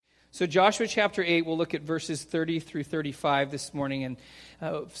So Joshua chapter 8, we'll look at verses 30 through 35 this morning.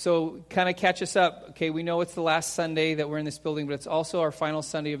 And so kind of catch us up. Okay, we know it's the last Sunday that we're in this building, but it's also our final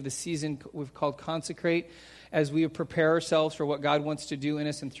Sunday of the season we've called Consecrate. As we prepare ourselves for what God wants to do in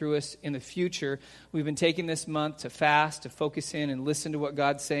us and through us in the future, we've been taking this month to fast, to focus in and listen to what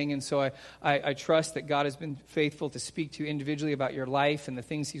God's saying. And so I trust that God has been faithful to speak to you individually about your life and the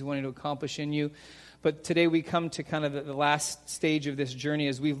things He's wanting to accomplish in you. But today we come to kind of the last stage of this journey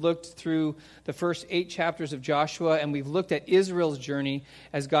as we've looked through the first 8 chapters of Joshua, and we've looked at Israel's journey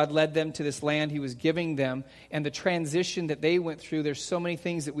as God led them to this land He was giving them, and the transition that they went through. There's so many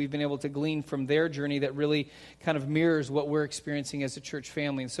things that we've been able to glean from their journey that really kind of mirrors what we're experiencing as a church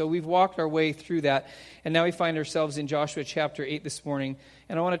family. And so we've walked our way through that, and now we find ourselves in Joshua chapter 8 this morning.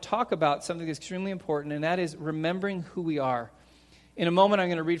 And I want to talk about something that's extremely important, and that is remembering who we are. In a moment, I'm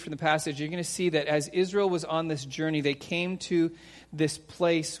going to read from the passage. You're going to see that as Israel was on this journey, they came to this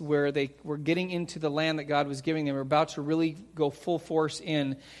place where they were getting into the land that God was giving them. They were about to really go full force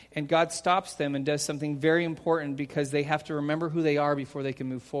in. And God stops them and does something very important because they have to remember who they are before they can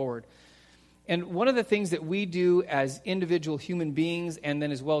move forward. And one of the things that we do as individual human beings, and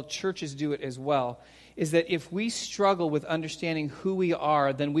then as well churches do it as well, is that if we struggle with understanding who we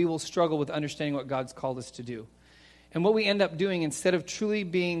are, then we will struggle with understanding what God's called us to do. And what we end up doing, instead of truly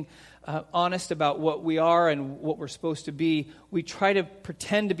being honest about what we are and what we're supposed to be, we try to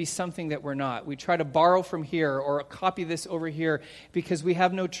pretend to be something that we're not. We try to borrow from here or copy this over here because we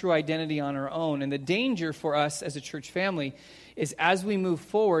have no true identity on our own. And the danger for us as a church family is as we move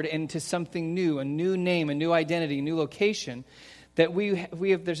forward into something new, a new name, a new identity, a new location, that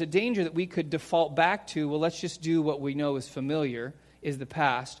there's a danger that we could default back to, well, let's just do what we know is familiar, is the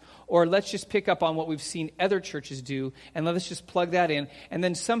past, or let's just pick up on what we've seen other churches do, and let's just plug that in, and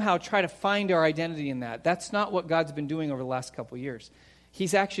then somehow try to find our identity in that. That's not what God's been doing over the last couple of years.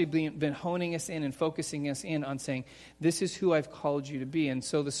 He's actually been honing us in and focusing us in on saying, this is who I've called you to be. And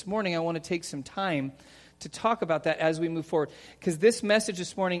so this morning, I want to take some time to talk about that as we move forward. Because this message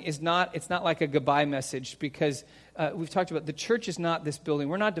this morning it's not like a goodbye message, because we've talked about the church is not this building.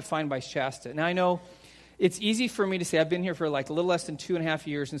 We're not defined by Shasta. Now, I know it's easy for me to say I've been here for like a little less than 2.5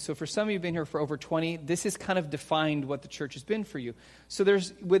 years, and so for some of you who've been here for over 20, this has kind of defined what the church has been for you. So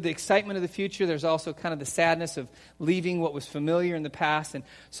there's, with the excitement of the future, there's also kind of the sadness of leaving what was familiar in the past, and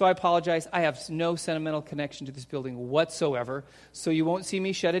so I apologize. I have no sentimental connection to this building whatsoever, so you won't see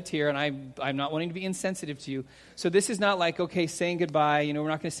me shed a tear, and I'm not wanting to be insensitive to you. So this is not like, okay, saying goodbye, we're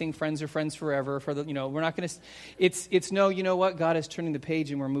not going to sing Friends or Friends Forever, we're not going to, it's no, you know what, God is turning the page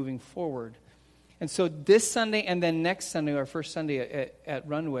and we're moving forward. And so this Sunday and then next Sunday, our first Sunday at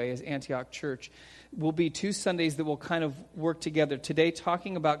Runway as Antioch Church, will be 2 Sundays that will kind of work together. Today,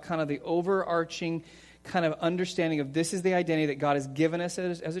 talking about kind of the overarching kind of understanding of this is the identity that God has given us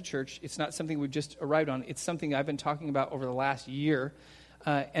as a church. It's not something we've just arrived on. It's something I've been talking about over the last year.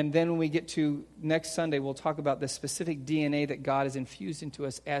 And then when we get to next Sunday, we'll talk about the specific DNA that God has infused into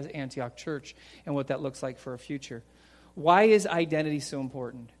us as Antioch Church and what that looks like for our future. Why is identity so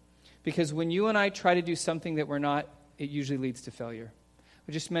important? Because when you and I try to do something that we're not, it usually leads to failure.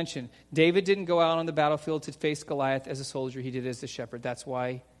 I just mentioned, David didn't go out on the battlefield to face Goliath as a soldier. He did it as a shepherd. That's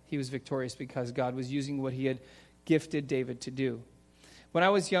why he was victorious, because God was using what he had gifted David to do. When I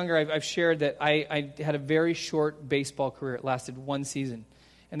was younger, I've shared that I had a very short baseball career. It lasted 1 season.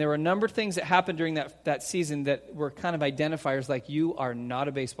 And there were a number of things that happened during that season that were kind of identifiers like, you are not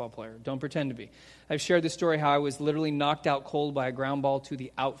a baseball player. Don't pretend to be. I've shared the story how I was literally knocked out cold by a ground ball to the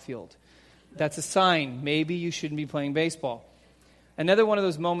outfield. That's a sign. Maybe you shouldn't be playing baseball. Another one of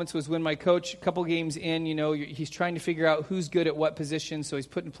those moments was when my coach, a couple games in, he's trying to figure out who's good at what position, so he's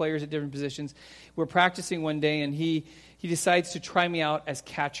putting players at different positions. We're practicing one day, and he decides to try me out as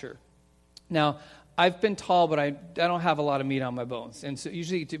catcher. Now, I've been tall, but I don't have a lot of meat on my bones. And so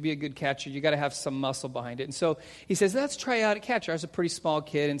usually to be a good catcher, you got to have some muscle behind it. And so he says, let's try out a catcher. I was a pretty small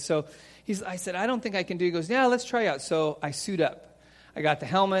kid. And so I said, I don't think I can do it. He goes, yeah, let's try out. So I suit up. I got the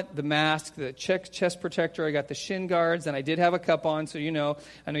helmet, the mask, the chest protector. I got the shin guards, and I did have a cup on. So,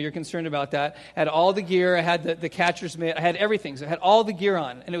 I know you're concerned about that. I had all the gear. I had the catcher's mitt. I had everything. So I had all the gear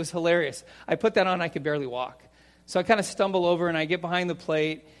on, and it was hilarious. I put that on, and I could barely walk. So I kind of stumble over, and I get behind the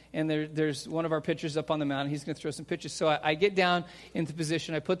plate. And there's one of our pitchers up on the mound. He's going to throw some pitches. So I get down into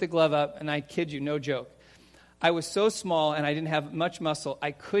position. I put the glove up, and I kid you, no joke. I was so small, and I didn't have much muscle,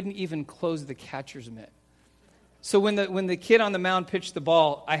 I couldn't even close the catcher's mitt. So when the kid on the mound pitched the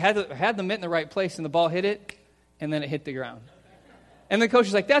ball, I had the mitt in the right place, and the ball hit it, and then it hit the ground. And the coach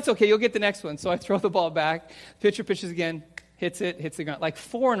is like, that's okay, you'll get the next one. So I throw the ball back. Pitcher pitches again, hits the ground. Like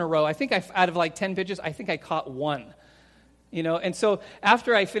 4 in a row. I think out of like 10 pitches, I think I caught 1. And so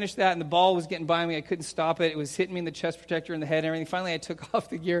after I finished that and the ball was getting by me, I couldn't stop it. It was hitting me in the chest protector and the head and everything. Finally, I took off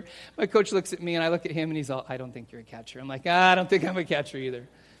the gear. My coach looks at me and I look at him and he's all, I don't think you're a catcher. I'm like, I don't think I'm a catcher either.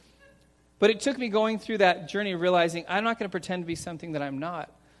 But it took me going through that journey realizing I'm not going to pretend to be something that I'm not.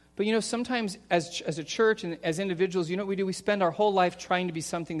 But sometimes as a church and as individuals, what we do? We spend our whole life trying to be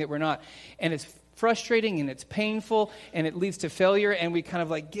something that we're not. And it's frustrating and it's painful and it leads to failure, and we kind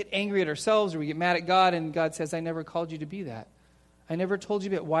of get angry at ourselves or we get mad at God, and God says, I never called you to be that. I never told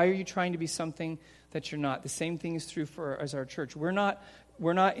you that. Why are you trying to be something that you're not? The same thing is true as our church. We're not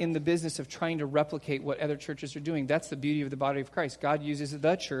in the business of trying to replicate what other churches are doing. That's the beauty of the body of Christ. God uses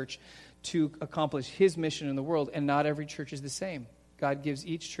the church to accomplish his mission in the world, and not every church is the same. God gives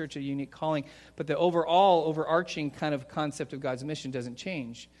each church a unique calling, but the overarching kind of concept of God's mission doesn't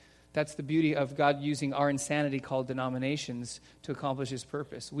change. That's the beauty of God using our insanity called denominations to accomplish his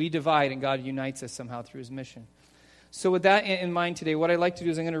purpose. We divide and God unites us somehow through his mission. So with that in mind today, what I'd like to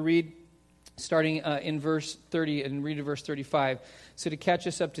do is I'm going to read starting in verse 30 and read to verse 35. So to catch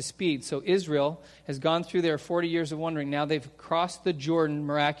us up to speed. So Israel has gone through their 40 years of wandering. Now they've crossed the Jordan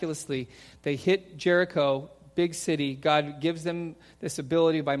miraculously. They hit Jericho, big city. God gives them this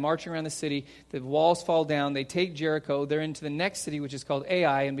ability by marching around the city. The walls fall down. They take Jericho. They're into the next city, which is called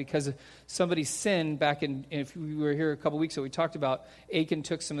Ai. And because of somebody's sin back if we were here a couple weeks ago, we talked about Achan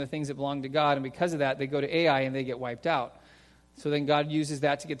took some of the things that belonged to God. And because of that, they go to Ai and they get wiped out. So then God uses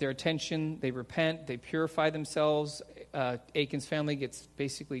that to get their attention. They repent. They purify themselves. Achan's family gets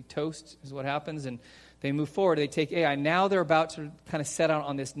basically toast is what happens. And they move forward. They take Ai. Now they're about to kind of set out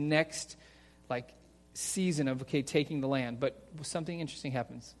on this next season of taking the land, but something interesting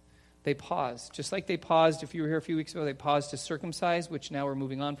happens. They pause, just like they paused. If you were here a few weeks ago, they paused to circumcise, which now we're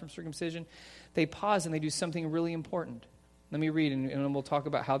moving on from circumcision. They pause and they do something really important. Let me read, and we'll talk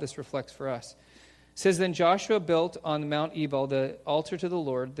about how this reflects for us. It says, then Joshua built on Mount Ebal the altar to the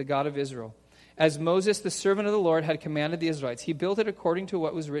Lord, the God of Israel, as Moses, the servant of the Lord, had commanded the Israelites. He built it according to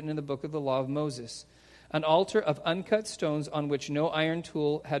what was written in the book of the law of Moses, an altar of uncut stones on which no iron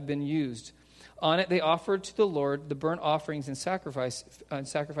tool had been used. On it they offered to the Lord the burnt offerings and sacrifice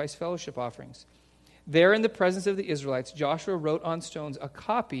fellowship offerings. There in the presence of the Israelites, Joshua wrote on stones a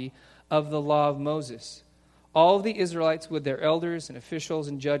copy of the law of Moses. All of the Israelites with their elders and officials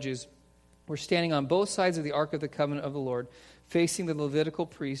and judges were standing on both sides of the Ark of the Covenant of the Lord, facing the Levitical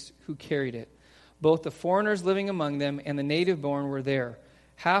priests who carried it. Both the foreigners living among them and the native-born were there.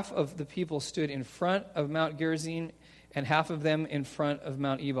 Half of the people stood in front of Mount Gerizim and half of them in front of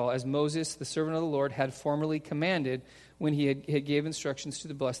Mount Ebal, as Moses, the servant of the Lord, had formerly commanded when he had gave instructions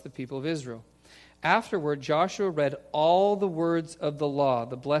to bless the people of Israel. Afterward, Joshua read all the words of the law,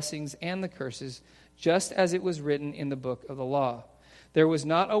 the blessings and the curses, just as it was written in the book of the law. There was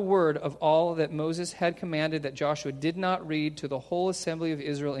not a word of all that Moses had commanded that Joshua did not read to the whole assembly of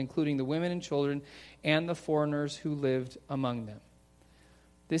Israel, including the women and children and the foreigners who lived among them.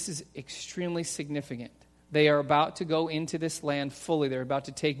 This is extremely significant. They are about to go into this land fully. They're about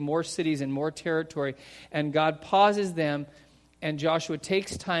to take more cities and more territory. And God pauses them, and Joshua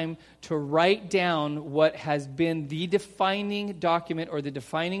takes time to write down what has been the defining document or the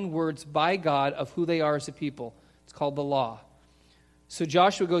defining words by God of who they are as a people. It's called the law. So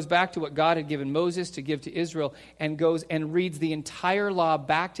Joshua goes back to what God had given Moses to give to Israel and goes and reads the entire law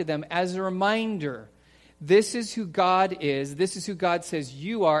back to them as a reminder. This is who God is. This is who God says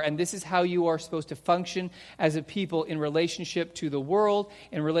you are. And this is how you are supposed to function as a people in relationship to the world,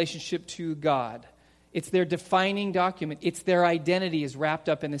 in relationship to God. It's their defining document. It's their identity is wrapped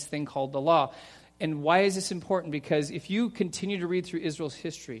up in this thing called the law. And why is this important? Because if you continue to read through Israel's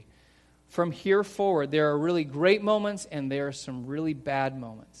history, from here forward, there are really great moments and there are some really bad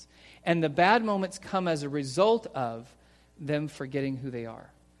moments. And the bad moments come as a result of them forgetting who they are.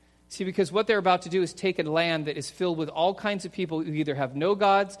 See, because what they're about to do is take a land that is filled with all kinds of people who either have no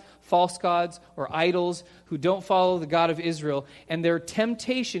gods, false gods, or idols, who don't follow the God of Israel. And their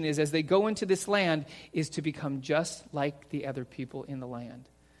temptation is, as they go into this land, is to become just like the other people in the land.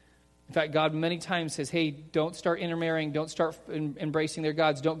 In fact, God many times says, hey, don't start intermarrying, don't start embracing their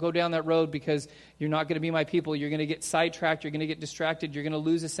gods, don't go down that road because you're not going to be my people. You're going to get sidetracked, you're going to get distracted, you're going to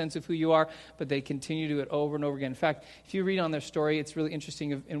lose a sense of who you are, but they continue to do it over and over again. In fact, if you read on their story, it's really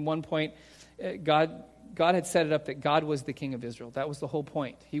interesting. In one point, God had set it up that God was the king of Israel. That was the whole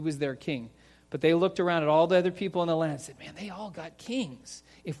point. He was their king. But they looked around at all the other people in the land and said, man, they all got kings.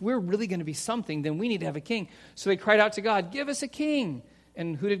 If we're really going to be something, then we need to have a king. So they cried out to God, give us a king.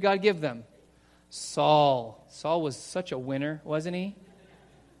 And who did God give them? Saul. Saul was such a winner, wasn't he?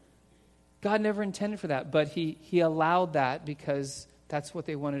 God never intended for that, but he allowed that because that's what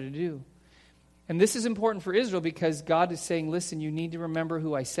they wanted to do. And this is important for Israel because God is saying, listen, you need to remember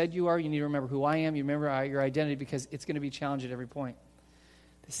who I said you are. You need to remember who I am. You remember your identity because it's going to be challenged at every point.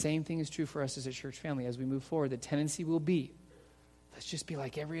 The same thing is true for us as a church family. As we move forward, the tendency will be, let's just be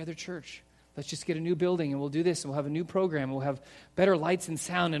like every other church. Let's just get a new building and we'll do this and we'll have a new program and we'll have better lights and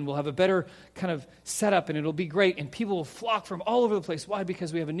sound and we'll have a better kind of setup and it'll be great and people will flock from all over the place. Why?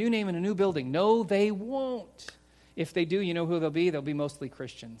 Because we have a new name and a new building. No, they won't. If they do, you know who they'll be? They'll be mostly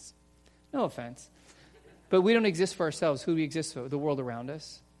Christians. No offense. But we don't exist for ourselves. Who do we exist for? The world around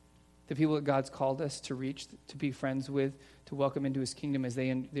us. The people that God's called us to reach, to be friends with, to welcome into his kingdom as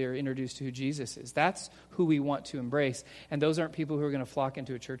they're introduced to who Jesus is. That's who we want to embrace. And those aren't people who are going to flock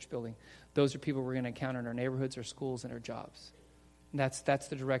into a church building. Those are people we're going to encounter in our neighborhoods, our schools, and our jobs. And that's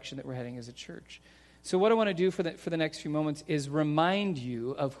the direction that we're heading as a church. So what I want to do for the next few moments is remind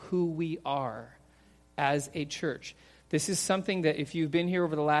you of who we are as a church. This is something that if you've been here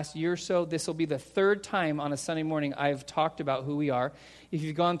over the last year or so, this will be the third time on a Sunday morning I've talked about who we are. If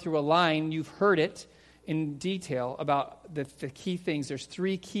you've gone through a line, you've heard it in detail about the key things. There's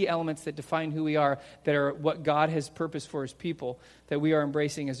 3 key elements that define who we are that are what God has purposed for his people that we are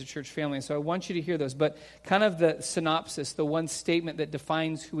embracing as a church family. And so I want you to hear those. But kind of the synopsis, the one statement that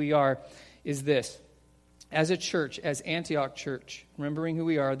defines who we are is this. As a church, as Antioch Church, remembering who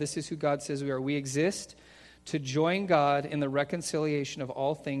we are, this is who God says we are. We exist to join God in the reconciliation of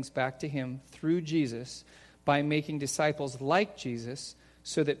all things back to him through Jesus by making disciples like Jesus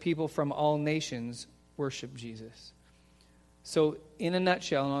so that people from all nations worship Jesus. So in a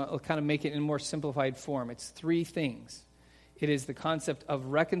nutshell, and I'll kind of make it in a more simplified form, it's 3 things. It is the concept of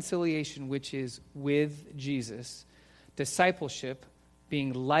reconciliation, which is with Jesus, discipleship,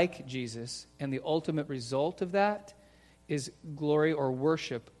 being like Jesus, and the ultimate result of that is glory or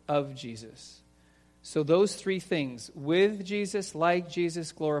worship of Jesus. So those 3 things, with Jesus, like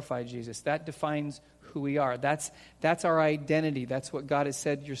Jesus, glorify Jesus, that defines who we are. That's our identity. That's what God has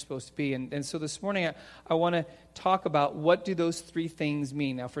said you're supposed to be. And so this morning, I want to talk about what do those 3 things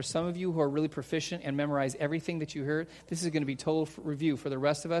mean. Now, for some of you who are really proficient and memorize everything that you heard, this is going to be total review. For the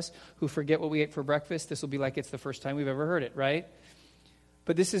rest of us who forget what we ate for breakfast, this will be like it's the first time we've ever heard it, right?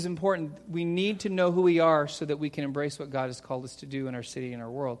 But this is important. We need to know who we are so that we can embrace what God has called us to do in our city and our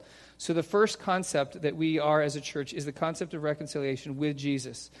world. So the first concept that we are as a church is the concept of reconciliation with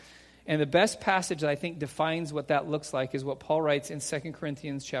Jesus. And the best passage that I think defines what that looks like is what Paul writes in 2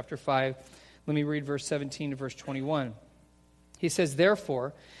 Corinthians chapter 5. Let me read verse 17 to verse 21. He says,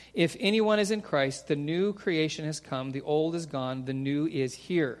 "Therefore, if anyone is in Christ, the new creation has come, the old is gone, the new is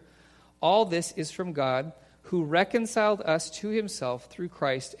here. All this is from God, who reconciled us to himself through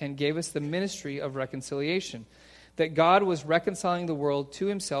Christ and gave us the ministry of reconciliation, that God was reconciling the world to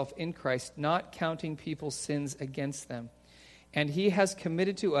himself in Christ, not counting people's sins against them. And he has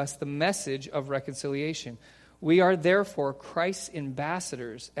committed to us the message of reconciliation. We are therefore Christ's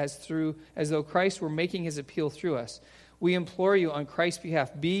ambassadors, as though Christ were making his appeal through us. We implore you on Christ's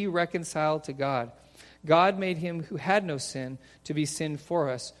behalf, be reconciled to God. God made him who had no sin to be sin for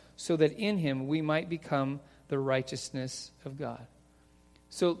us, so that in him we might become the righteousness of God."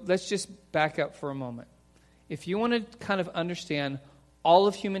 So let's just back up for a moment. If you want to kind of understand all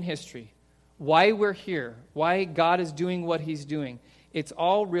of human history, why we're here, why God is doing what he's doing, it's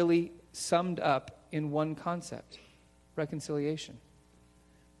all really summed up in one concept: reconciliation.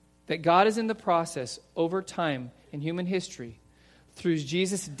 That God is in the process over time in human history, through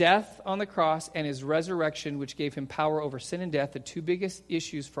Jesus' death on the cross and his resurrection, which gave him power over sin and death, the 2 biggest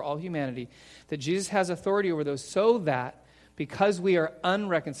issues for all humanity, that Jesus has authority over those so that because we are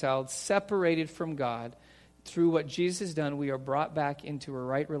unreconciled, separated from God, through what Jesus has done, we are brought back into a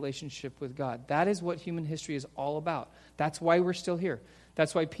right relationship with God. That is what human history is all about. That's why we're still here.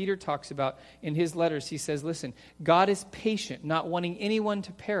 That's why Peter talks about in his letters, he says, listen, God is patient, not wanting anyone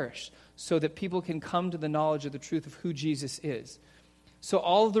to perish, so that people can come to the knowledge of the truth of who Jesus is. So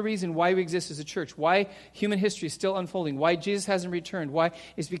all of the reason why we exist as a church, why human history is still unfolding, why Jesus hasn't returned, why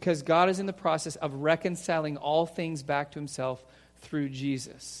is because God is in the process of reconciling all things back to himself through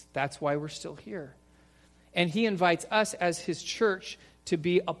Jesus. That's why we're still here. And he invites us as his church to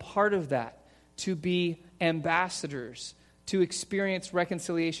be a part of that, to be ambassadors, to experience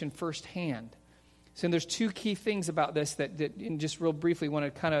reconciliation firsthand. So there's 2 key things about this that and just real briefly want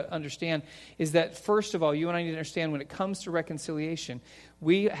to kind of understand, is that first of all, you and I need to understand when it comes to reconciliation,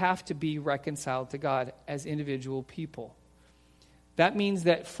 we have to be reconciled to God as individual people. That means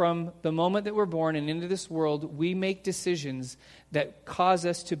that from the moment that we're born and into this world, we make decisions that cause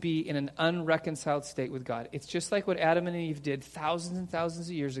us to be in an unreconciled state with God. It's just like what Adam and Eve did thousands and thousands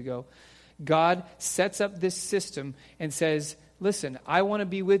of years ago. God sets up this system and says, listen, I want to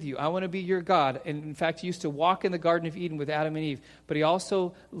be with you. I want to be your God. And in fact, he used to walk in the Garden of Eden with Adam and Eve. But he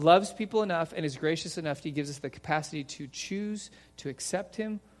also loves people enough and is gracious enough. He gives us the capacity to choose to accept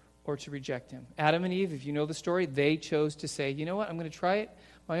him or to reject him. Adam and Eve, if you know the story, they chose to say, you know what, I'm going to try it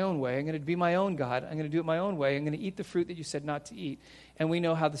my own way. I'm going to be my own God. I'm going to do it my own way. I'm going to eat the fruit that you said not to eat. And we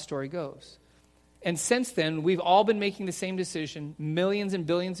know how the story goes. And since then, we've all been making the same decision. Millions and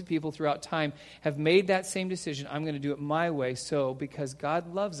billions of people throughout time have made that same decision. I'm going to do it my way. So because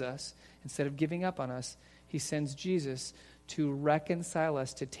God loves us, instead of giving up on us, he sends Jesus to reconcile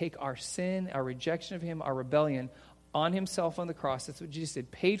us, to take our sin, our rejection of him, our rebellion on himself on the cross. That's what Jesus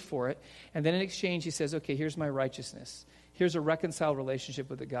did, paid for it. And then in exchange, he says, okay, here's my righteousness. Here's a reconciled relationship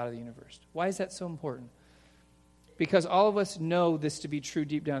with the God of the universe. Why is that so important? Because all of us know this to be true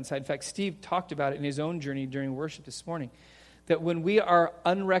deep down inside. In fact, Steve talked about it in his own journey during worship this morning. That when we are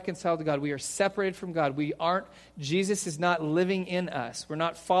unreconciled to God, we are separated from God. Jesus is not living in us. We're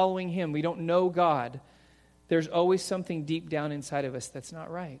not following him. We don't know God. There's always something deep down inside of us that's not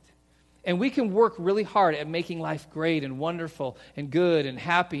right. And we can work really hard at making life great and wonderful and good and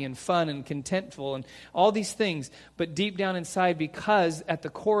happy and fun and contentful and all these things. But deep down inside, because at the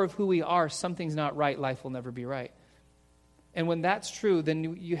core of who we are, something's not right, life will never be right. And when that's true,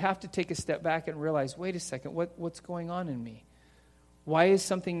 then you have to take a step back and realize, wait a second, what's going on in me? Why is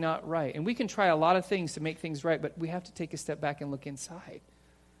something not right? And we can try a lot of things to make things right, but we have to take a step back and look inside.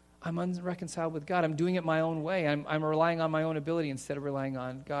 I'm unreconciled with God. I'm doing it my own way. I'm relying on my own ability instead of relying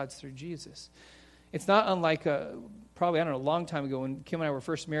on God's through Jesus. It's not unlike probably, a long time ago when Kim and I were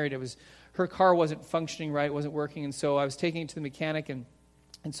first married, her car wasn't functioning right, it wasn't working, and so I was taking it to the mechanic, and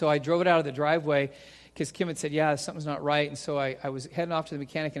so I drove it out of the driveway because Kim had said, yeah, something's not right, and so I was heading off to the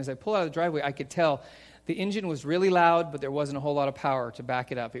mechanic, and as I pulled out of the driveway, I could tell the engine was really loud, but there wasn't a whole lot of power to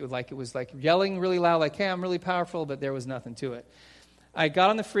back it up. It was like yelling really loud, like, hey, I'm really powerful, but there was nothing to it. I got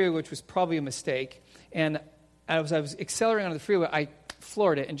on the freeway, which was probably a mistake, and as I was accelerating on the freeway, I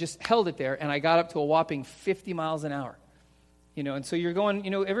floored it and just held it there, and I got up to a whopping 50 miles an hour. And so you're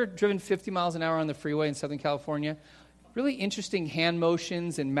going, ever driven 50 miles an hour on the freeway in Southern California? Really interesting hand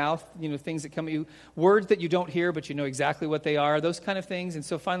motions and mouth, things that come at you, words that you don't hear, but you know exactly what they are, those kind of things. And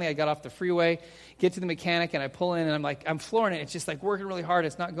so finally I got off the freeway, get to the mechanic, and I pull in, and I'm flooring it. It's just like working really hard.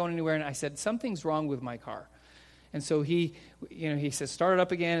 It's not going anywhere. And I said, something's wrong with my car. And so he says, start it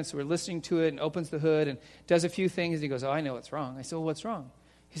up again. And so we're listening to it and opens the hood and does a few things. And he goes, oh, I know what's wrong. I said, well, what's wrong?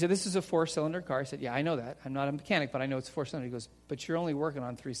 He said, this is a 4-cylinder car. I said, yeah, I know that. I'm not a mechanic, but I know it's 4-cylinder. He goes, but you're only working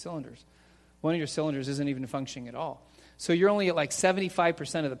on 3 cylinders. One of your cylinders isn't even functioning at all. So you're only at like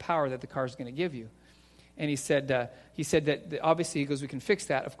 75% of the power that the car is going to give you. And he said that obviously, he goes, we can fix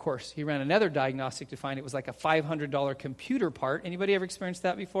that. Of course, he ran another diagnostic to find it was like a $500 computer part. Anybody ever experienced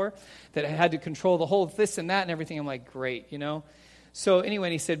that before? That had to control the whole this and that and everything. I'm like, great, So anyway,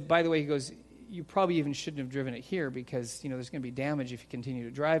 and he said, by the way, he goes, you probably even shouldn't have driven it here because, there's going to be damage if you continue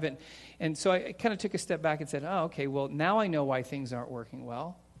to drive it. And so I kind of took a step back and said, oh, okay, well, now I know why things aren't working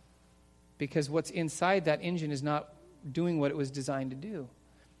well. Because what's inside that engine is not doing what it was designed to do.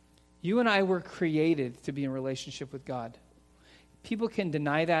 You and I were created to be in relationship with God. People can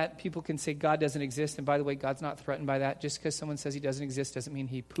deny that. People can say God doesn't exist. And by the way, God's not threatened by that. Just because someone says he doesn't exist doesn't mean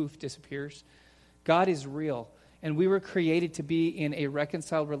he poof disappears. God is real. And we were created to be in a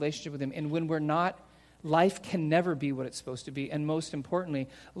reconciled relationship with him. And when we're not, life can never be what it's supposed to be. And most importantly,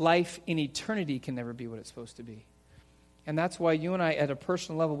 life in eternity can never be what it's supposed to be. And that's why you and I, at a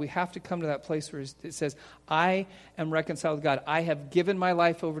personal level, we have to come to that place where it says, I am reconciled with God. I have given my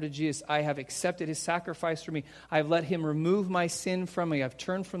life over to Jesus. I have accepted his sacrifice for me. I've let him remove my sin from me. I've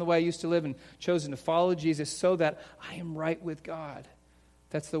turned from the way I used to live and chosen to follow Jesus so that I am right with God.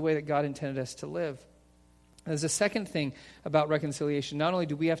 That's the way that God intended us to live. There's a second thing about reconciliation. Not only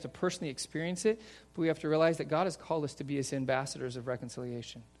do we have to personally experience it, but we have to realize that God has called us to be his ambassadors of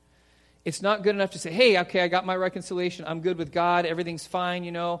reconciliation. It's not good enough to say, hey, okay, I got my reconciliation. I'm good with God. Everything's fine, I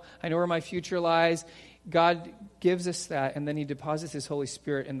know where my future lies. God gives us that, and then he deposits his Holy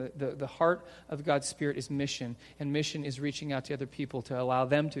Spirit, and the heart of God's Spirit is mission, and mission is reaching out to other people to allow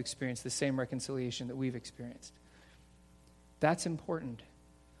them to experience the same reconciliation that we've experienced. That's important.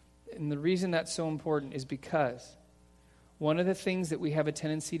 And the reason that's so important is because one of the things that we have a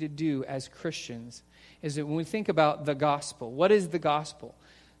tendency to do as Christians is that when we think about the gospel, what is the gospel?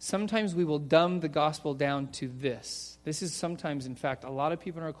 Sometimes we will dumb the gospel down to this. This is sometimes, in fact, a lot of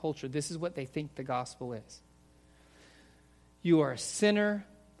people in our culture, this is what they think the gospel is. You are a sinner.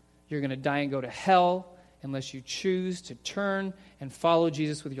 You're going to die and go to hell unless you choose to turn and follow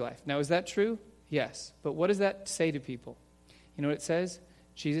Jesus with your life. Now, is that true? Yes. But what does that say to people? You know what it says?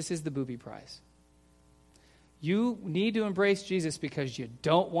 Jesus is the booby prize. You need to embrace Jesus because you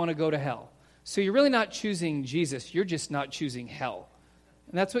don't want to go to hell. So you're really not choosing Jesus. You're just not choosing hell.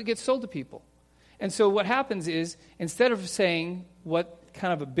 And that's what gets sold to people. And so what happens is, instead of saying what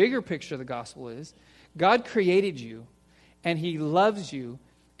kind of a bigger picture of the gospel is, God created you, and he loves you,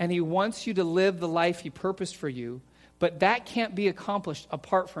 and he wants you to live the life he purposed for you, but that can't be accomplished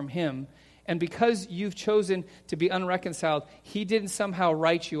apart from him. And because you've chosen to be unreconciled, he didn't somehow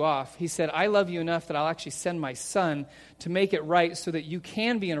write you off. He said, I love you enough that I'll actually send my son to make it right so that you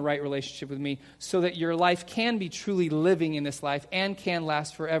can be in a right relationship with me, so that your life can be truly living in this life and can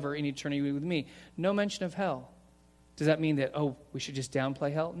last forever in eternity with me. No mention of hell. Does that mean that, we should just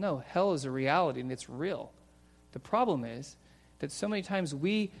downplay hell? No, hell is a reality and it's real. The problem is that so many times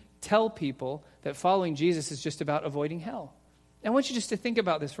we tell people that following Jesus is just about avoiding hell. I want you just to think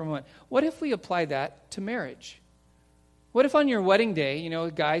about this for a moment. What if we apply that to marriage? What if on your wedding day,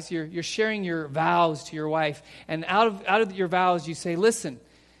 guys, you're sharing your vows to your wife, and out of your vows you say, listen,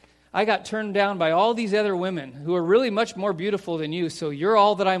 I got turned down by all these other women who are really much more beautiful than you, so you're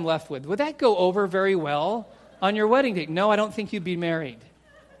all that I'm left with. Would that go over very well on your wedding day? No, I don't think you'd be married.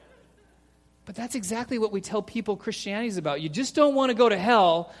 But that's exactly what we tell people Christianity is about. You just don't want to go to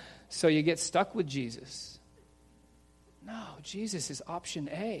hell, so you get stuck with Jesus. No, Jesus is option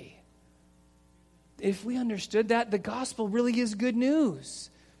A. If we understood that, the gospel really is good news.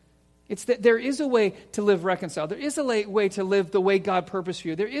 It's that there is a way to live reconciled. There is a way to live the way God purposed for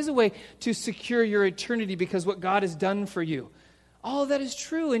you. There is a way to secure your eternity because what God has done for you. All of that is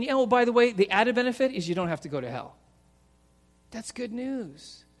true. And by the way, the added benefit is you don't have to go to hell. That's good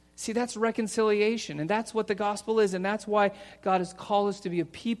news. See, that's reconciliation, and that's what the gospel is, and that's why God has called us to be a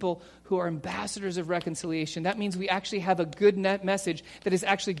people who are ambassadors of reconciliation. That means we actually have a good message that is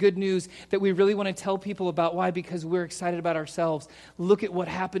actually good news that we really want to tell people about. Why? Because we're excited about ourselves. Look at what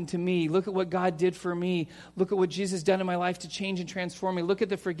happened to me. Look at what God did for me. Look at what Jesus has done in my life to change and transform me. Look at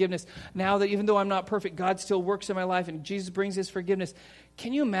the forgiveness. Now that even though I'm not perfect, God still works in my life, and Jesus brings his forgiveness.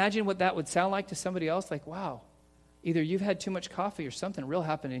 Can you imagine what that would sound like to somebody else? Like, wow. Either you've had too much coffee or something real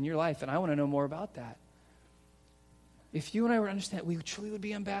happened in your life, and I want to know more about that. If you and I were to understand, we truly would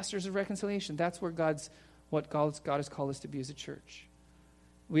be ambassadors of reconciliation. That's what God has called us to be as a church.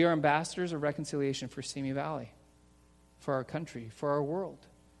 We are ambassadors of reconciliation for Simi Valley, for our country, for our world.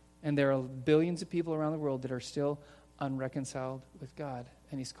 And there are billions of people around the world that are still unreconciled with God,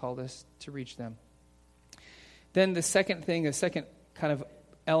 and he's called us to reach them. Then the second kind of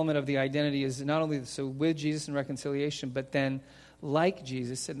element of the identity is not only with Jesus and reconciliation, but then like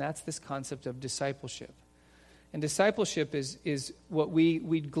Jesus, and that's this concept of discipleship. And discipleship is what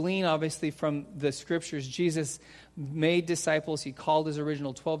we glean, obviously, from the scriptures. Jesus made disciples. He called his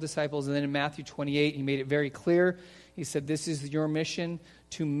original 12 disciples, and then in Matthew 28, he made it very clear. He said, this is your mission,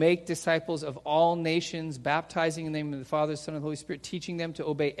 to make disciples of all nations, baptizing in the name of the Father, Son, and the Holy Spirit, teaching them to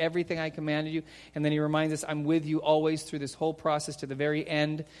obey everything I commanded you. And then he reminds us, I'm with you always through this whole process to the very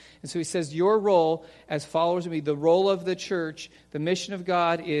end. And so he says, your role as followers of me, the role of the church, the mission of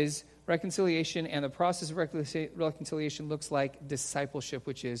God is reconciliation, and the process of reconciliation looks like discipleship,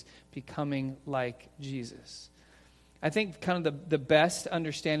 which is becoming like Jesus. I think kind of the best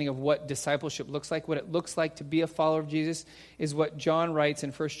understanding of what discipleship looks like, what it looks like to be a follower of Jesus, is what John writes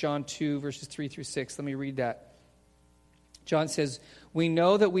in 1 John 2, verses 3 through 6. Let me read that. John says, we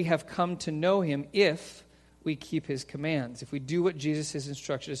know that we have come to know him if we keep his commands, if we do what Jesus has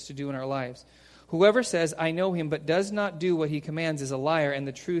instructed us to do in our lives. Whoever says, I know him, but does not do what he commands is a liar, and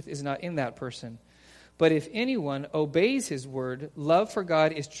the truth is not in that person. But if anyone obeys his word, love for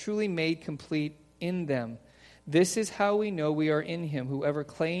God is truly made complete in them. This is how we know we are in him. Whoever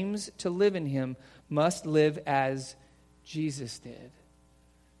claims to live in him must live as Jesus did.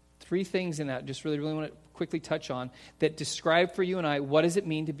 3 things in that, just really want to quickly touch on, that describe for you and I, what does it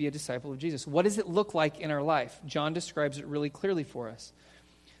mean to be a disciple of Jesus? What does it look like in our life? John describes it really clearly for us.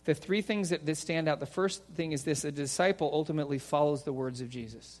 The 3 things that stand out, the first thing is this: a disciple ultimately follows the words of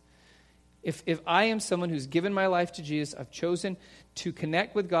Jesus. If I am someone who's given my life to Jesus, I've chosen to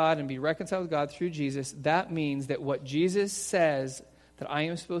connect with God and be reconciled with God through Jesus, that means that what Jesus says that I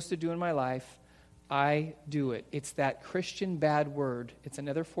am supposed to do in my life, I do it. It's that Christian bad word. It's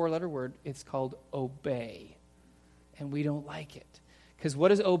another 4-letter word. It's called obey. And we don't like it. Because what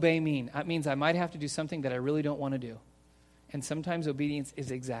does obey mean? That means I might have to do something that I really don't want to do. And sometimes obedience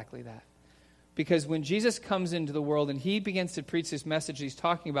is exactly that. Because when Jesus comes into the world and he begins to preach this message he's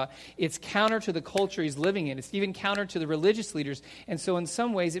talking about, it's counter to the culture he's living in. It's even counter to the religious leaders. And so in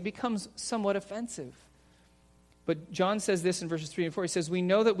some ways it becomes somewhat offensive. But John says this in verses 3 and 4. He says, we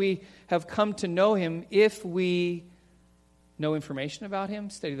know that we have come to know him if we know information about him,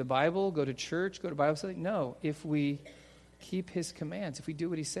 study the Bible, go to church, go to Bible study. No, if we keep his commands, if we do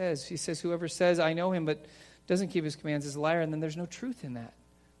what he says, whoever says, I know him, but doesn't keep his commands is a liar, and then there's no truth in that.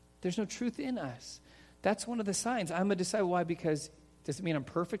 There's no truth in us. That's one of the signs. I'm a disciple. Why? Because does it mean I'm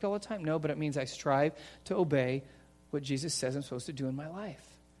perfect all the time? No, but it means I strive to obey what Jesus says I'm supposed to do in my life.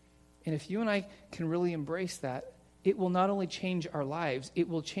 And if you and I can really embrace that, it will not only change our lives, it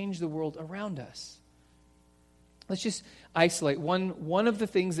will change the world around us. Let's just isolate one of the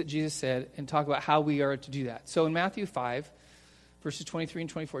things that Jesus said and talk about how we are to do that. So in Matthew 5, verses 23 and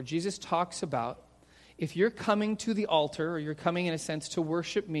 24, Jesus talks about if you're coming to the altar, or you're coming in a sense to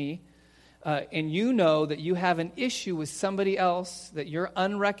worship me, and you know that you have an issue with somebody else, that you're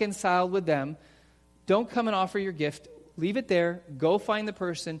unreconciled with them, don't come and offer your gift. Leave it there. Go find the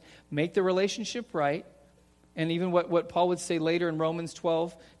person. Make the relationship right. And even what Paul would say later in Romans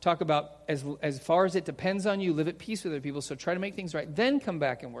 12, talk about as far as it depends on you, live at peace with other people. So try to make things right. Then come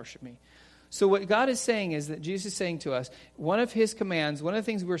back and worship me. So what God is saying is that Jesus is saying to us, one of his commands, one of the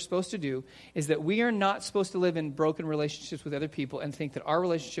things we're supposed to do is that we are not supposed to live in broken relationships with other people and think that our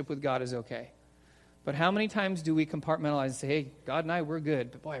relationship with God is okay. But how many times do we compartmentalize and say, hey, God and I, we're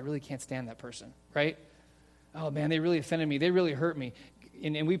good, but boy, I really can't stand that person, right? Oh man, they really offended me. They really hurt me.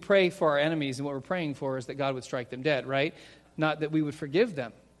 And we pray for our enemies, and what we're praying for is that God would strike them dead, right? Not that we would forgive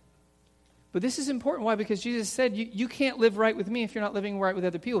them. But this is important. Why? Because Jesus said, you can't live right with me if you're not living right with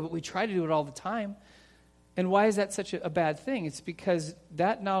other people. But we try to do it all the time. And why is that such a bad thing? It's because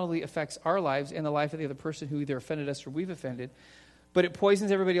that not only affects our lives and the life of the other person who either offended us or we've offended, but it poisons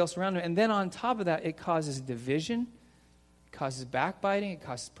everybody else around them. And then on top of that, it causes division, it causes backbiting, it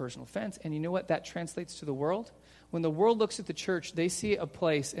causes personal offense. And you know what that translates to the world? When the world looks at the church, they see a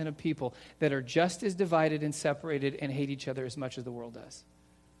place and a people that are just as divided and separated and hate each other as much as the world does.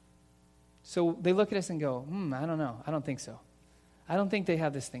 So they look at us and go, I don't know. I don't think so. I don't think they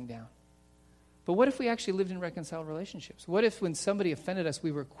have this thing down. But what if we actually lived in reconciled relationships? What if when somebody offended us,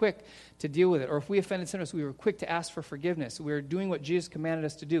 we were quick to deal with it? Or if we offended someone else, we were quick to ask for forgiveness. We were doing what Jesus commanded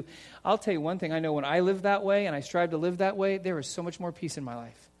us to do. I'll tell you one thing. I know when I lived that way and I strive to live that way, there is so much more peace in my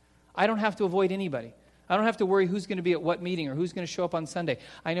life. I don't have to avoid anybody. I don't have to worry who's going to be at what meeting or who's going to show up on Sunday.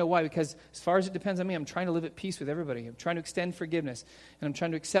 I know why, because as far as it depends on me, I'm trying to live at peace with everybody. I'm trying to extend forgiveness, and I'm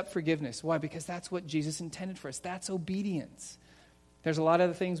trying to accept forgiveness. Why? Because that's what Jesus intended for us. That's obedience. There's a lot of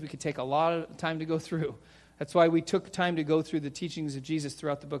other things we could take a lot of time to go through. That's why we took time to go through the teachings of Jesus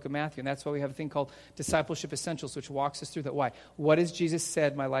throughout the book of Matthew, and that's why we have a thing called Discipleship Essentials, which walks us through that. Why? What has Jesus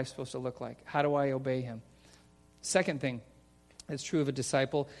said my life's supposed to look like? How do I obey him? Second thing that's true of a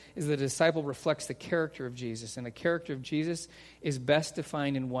disciple is the disciple reflects the character of Jesus. And the character of Jesus is best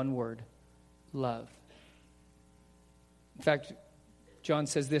defined in one word: love. In fact, John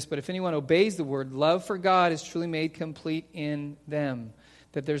says this, but if anyone obeys the word, love for God is truly made complete in them.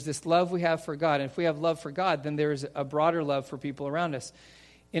 That there's this love we have for God. And if we have love for God, then there's a broader love for people around us.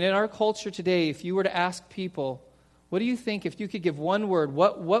 And in our culture today, if you were to ask people, what do you think, if you could give one word,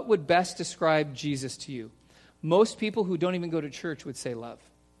 what would best describe Jesus to you? Most people who don't even go to church would say love.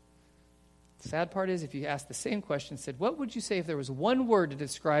 The sad part is, if you asked the same question, said, what would you say if there was one word to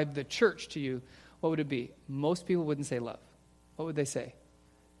describe the church to you, what would it be? Most people wouldn't say love. What would they say?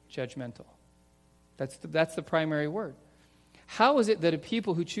 Judgmental. That's the primary word. How is it that a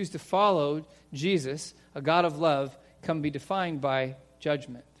people who choose to follow Jesus, a God of love, can be defined by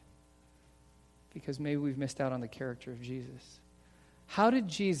judgment? Because maybe we've missed out on the character of Jesus. How did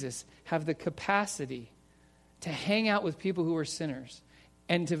Jesus have the capacity to hang out with people who were sinners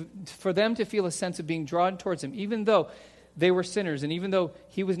and for them to feel a sense of being drawn towards him, even though they were sinners and even though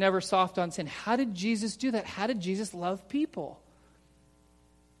he was never soft on sin? How did Jesus do that? How did Jesus love people?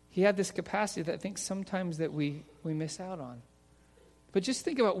 He had this capacity that I think sometimes that we miss out on. But just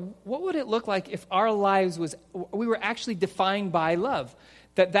think about, what would it look like if our lives we were actually defined by love?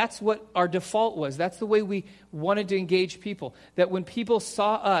 That's what our default was. That's the way we wanted to engage people. That when people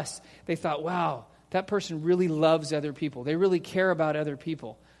saw us, they thought, wow, that person really loves other people. They really care about other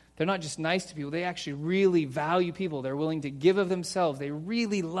people. They're not just nice to people. They actually really value people. They're willing to give of themselves. They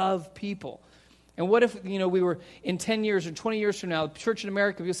really love people. And what if, we were in 10 years or 20 years from now, the church in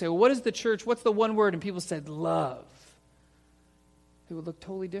America, people say, well, what is the church? What's the one word? And people said, love. It would look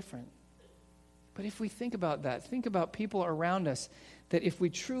totally different. But if we think about that, think about people around us, that if we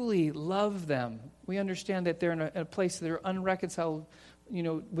truly love them, we understand that they're in a place that they're unreconciled,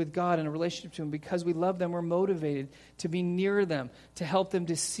 with God in a relationship to him. Because we love them, we're motivated to be near them, to help them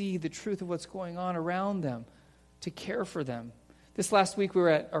to see the truth of what's going on around them, to care for them. This last week we were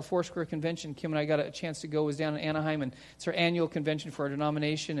at our Foursquare convention. Kim and I got a chance to go. It was down in Anaheim, and it's our annual convention for our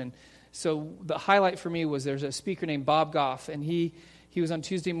denomination. And so the highlight for me was there's a speaker named Bob Goff, and he was on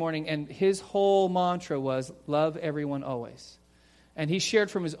Tuesday morning, and his whole mantra was, love everyone always. And he shared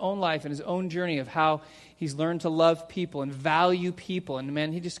from his own life and his own journey of how he's learned to love people and value people. And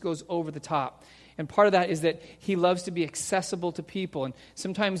man, he just goes over the top. And part of that is that he loves to be accessible to people. And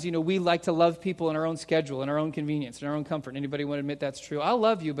sometimes, we like to love people in our own schedule, in our own convenience, in our own comfort. Anybody want to admit that's true? I'll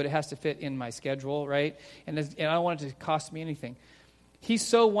love you, but it has to fit in my schedule, right? And I don't want it to cost me anything. He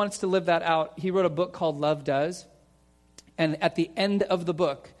so wants to live that out. He wrote a book called Love Does. And at the end of the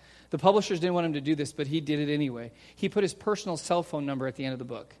book, the publishers didn't want him to do this, but he did it anyway. He put his personal cell phone number at the end of the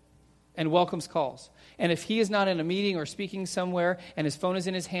book and welcomes calls. And if he is not in a meeting or speaking somewhere and his phone is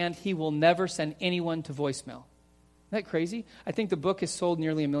in his hand, he will never send anyone to voicemail. Isn't that crazy? I think the book has sold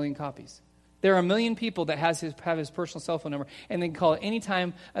nearly 1 million copies. There are 1 million people that have his personal cell phone number, and they can call at any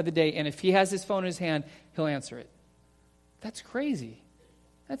time of the day, and if he has his phone in his hand, he'll answer it. That's crazy.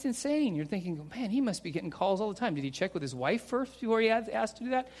 That's insane. You're thinking, man, he must be getting calls all the time. Did he check with his wife first before he asked to do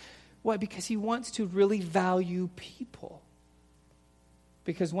that? Why? Because he wants to really value people.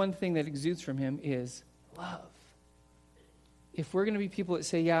 Because one thing that exudes from him is love. If we're going to be people that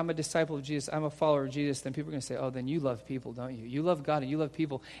say, yeah, I'm a disciple of Jesus, I'm a follower of Jesus, then people are going to say, oh, then you love people, don't you? You love God and you love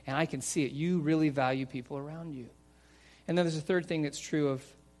people, and I can see it. You really value people around you. And then there's a third thing that's true of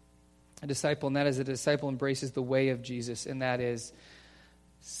a disciple, and that is a disciple embraces the way of Jesus, and that is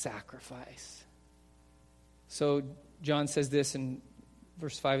sacrifice. So John says this in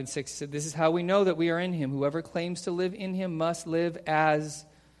verse 5 and 6, he said, this is how we know that we are in him. Whoever claims to live in him must live as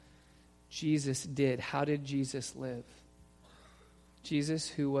Jesus did. How did Jesus live? Jesus,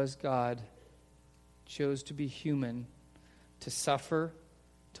 who was God, chose to be human, to suffer,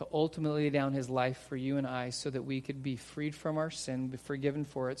 to ultimately lay down his life for you and I so that we could be freed from our sin, be forgiven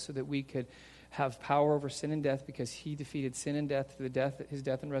for it, so that we could have power over sin and death because he defeated sin and death through his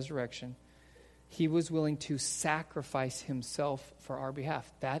death and resurrection. He was willing to sacrifice himself for our behalf.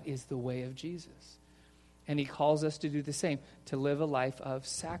 That is the way of Jesus. And he calls us to do the same, to live a life of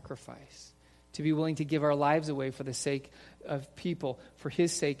sacrifice, to be willing to give our lives away for the sake of people, for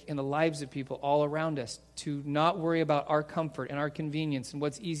his sake in the lives of people all around us, to not worry about our comfort and our convenience and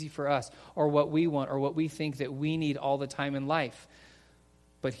what's easy for us or what we want or what we think that we need all the time in life.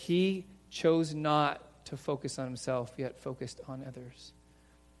 But he chose not to focus on himself, yet focused on others.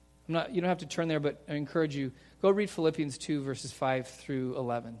 You don't have to turn there, but I encourage you, go read Philippians 2, verses 5 through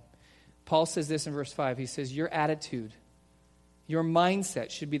 11. Paul says this in verse 5. He says, your attitude, your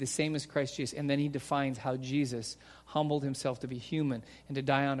mindset should be the same as Christ Jesus. And then he defines how Jesus humbled himself to be human and to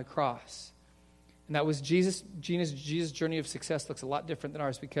die on a cross. And that was Jesus' journey of success looks a lot different than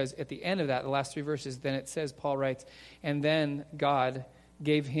ours, because at the end of that, the last 3 verses, then it says, Paul writes, and then God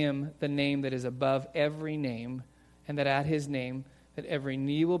gave him the name that is above every name, and that at his name that every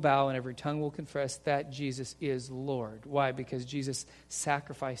knee will bow and every tongue will confess that Jesus is Lord. Why? Because Jesus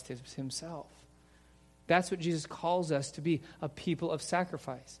sacrificed himself. That's what Jesus calls us to be, a people of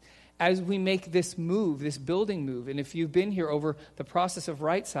sacrifice. As we make this move, this building move, and if you've been here over the process of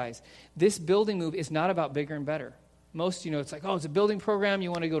Right Size, this building move is not about bigger and better. Most, it's like, it's a building program,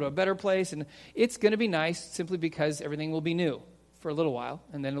 you want to go to a better place, and it's going to be nice simply because everything will be new for a little while,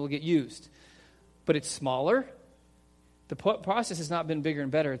 and then it will get used. But it's smaller. The process has not been bigger and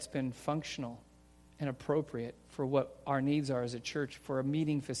better. It's been functional and appropriate for what our needs are as a church, for a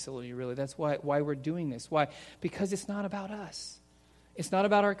meeting facility, really. That's why we're doing this. Why? Because it's not about us. It's not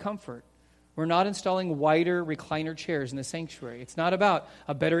about our comfort. We're not installing wider recliner chairs in the sanctuary. It's not about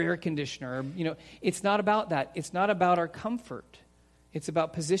a better air conditioner. It's not about that. It's not about our comfort. It's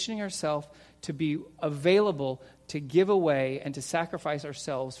about positioning ourselves to be available to give away and to sacrifice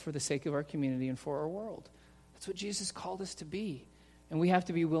ourselves for the sake of our community and for our world. That's what Jesus called us to be. And we have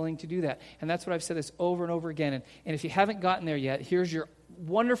to be willing to do that. And that's what I've said this over and over again. And if you haven't gotten there yet, here's your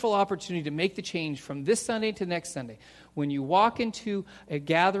wonderful opportunity to make the change from this Sunday to next Sunday. When you walk into a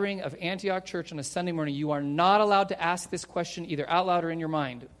gathering of Antioch Church on a Sunday morning, you are not allowed to ask this question either out loud or in your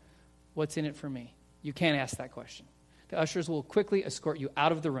mind. What's in it for me? You can't ask that question. The ushers will quickly escort you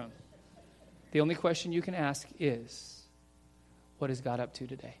out of the room. The only question you can ask is, what is God up to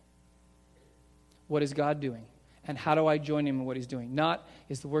today? What is God doing? And how do I join him in what he's doing? Not,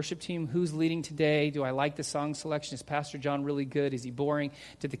 is the worship team, who's leading today? Do I like the song selection? Is Pastor John really good? Is he boring?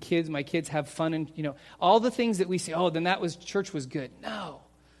 Did my kids have fun? And, all the things that we say, then church was good. No.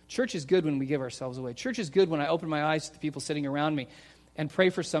 Church is good when we give ourselves away. Church is good when I open my eyes to the people sitting around me and pray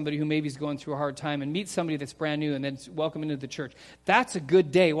for somebody who maybe is going through a hard time and meet somebody that's brand new and then welcome into the church. That's a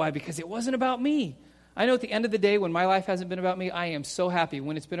good day. Why? Because it wasn't about me. I know at the end of the day, when my life hasn't been about me, I am so happy.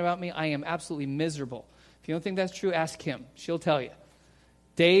 When it's been about me, I am absolutely miserable. If you don't think that's true, ask Kim. She'll tell you.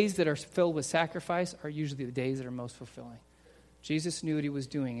 Days that are filled with sacrifice are usually the days that are most fulfilling. Jesus knew what he was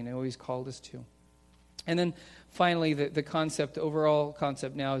doing, and he always called us to. And then finally, the concept, the overall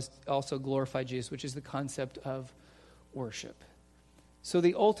concept now is also glorify Jesus, which is the concept of worship. So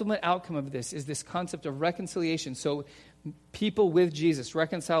the ultimate outcome of this is this concept of reconciliation. So people with Jesus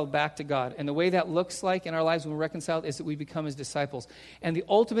reconciled back to God. And the way that looks like in our lives when we're reconciled is that we become his disciples. And the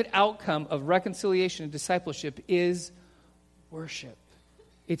ultimate outcome of reconciliation and discipleship is worship.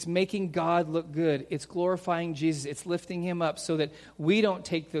 It's making God look good. It's glorifying Jesus. It's lifting him up so that we don't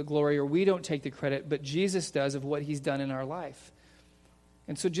take the glory or we don't take the credit, but Jesus does of what he's done in our life.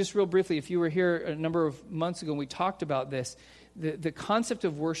 And so just real briefly, if you were here a number of months ago and we talked about this, the concept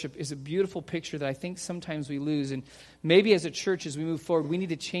of worship is a beautiful picture that I think sometimes we lose. And maybe as a church, as we move forward, we need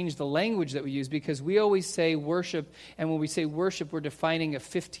to change the language that we use, because we always say worship, and when we say worship, we're defining a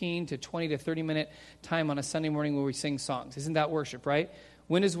 15 to 20 to 30-minute time on a Sunday morning where we sing songs. Isn't that worship, right?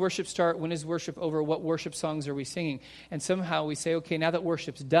 When does worship start? When is worship over? What worship songs are we singing? And somehow we say, okay, now that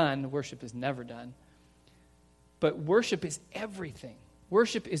worship's done, worship is never done. But worship is everything.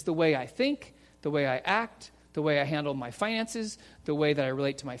 Worship is the way I think, the way I act, the way I handle my finances, the way that I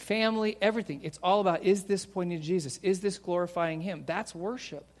relate to my family, everything. It's all about, is this pointing to Jesus? Is this glorifying him? That's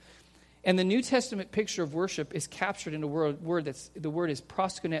worship. And the New Testament picture of worship is captured in a word the word is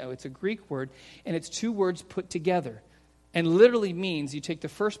proskuneo. It's a Greek word, and it's two words put together. And literally means, you take the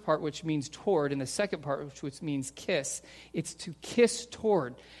first part, which means toward, and the second part, which means kiss. It's to kiss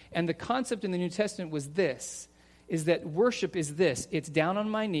toward. And the concept in the New Testament was this, is that worship is this. It's down on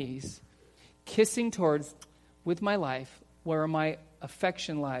my knees, kissing towards with my life where my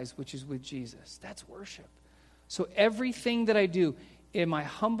affection lies, which is with Jesus. That's worship. So everything that I do, am I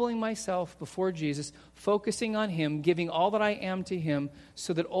humbling myself before Jesus, focusing on him, giving all that I am to him,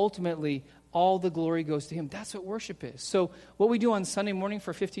 so that ultimately all the glory goes to him? That's what worship is. So what we do on Sunday morning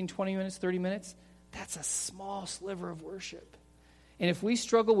for 15, 20 minutes, 30 minutes, that's a small sliver of worship. And if we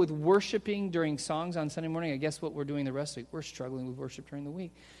struggle with worshiping during songs on Sunday morning, I guess what we're doing the rest of the week, we're struggling with worship during the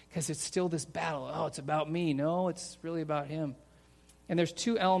week, because it's still this battle. Oh, it's about me. No, it's really about him. And there's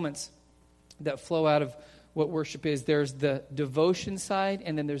two elements that flow out of what worship is. There's the devotion side,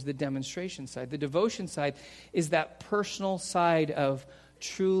 and then there's the demonstration side. The devotion side is that personal side of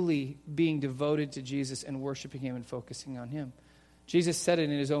truly being devoted to Jesus and worshiping him and focusing on him. Jesus said it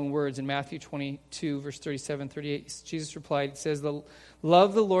in his own words in Matthew 22, verse 37, 38. Jesus replied, it says,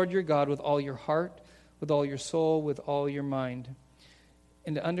 love the Lord your God with all your heart, with all your soul, with all your mind.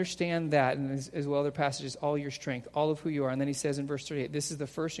 And to understand that, and as well other passages, all your strength, all of who you are. And then he says in verse 38, this is the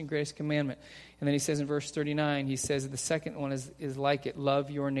first and greatest commandment. And then he says in verse 39, he says the second one is like it, love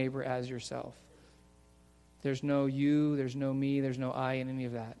your neighbor as yourself. There's no you, there's no me, there's no I in any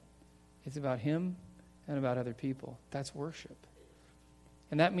of that. It's about him and about other people. That's worship.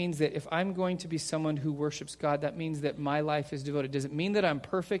 And that means that if I'm going to be someone who worships God, that means that my life is devoted. Does it mean that I'm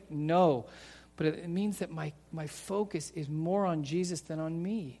perfect? No. But it means that my focus is more on Jesus than on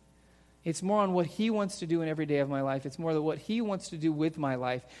me. It's more on what he wants to do in every day of my life. It's more than what he wants to do with my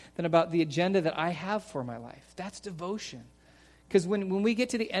life than about the agenda that I have for my life. That's devotion. Because when we get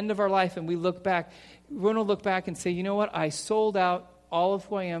to the end of our life and we look back, we're going to look back and say, you know what? I sold out all of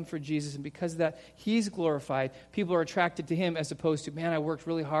who I am for Jesus, and because of that, he's glorified. People are attracted to him, as opposed to, man, I worked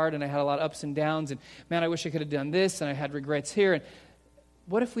really hard and I had a lot of ups and downs, and man, I wish I could have done this, and I had regrets here. And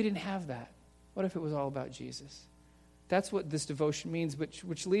what if we didn't have that? What if it was all about Jesus? That's what this devotion means,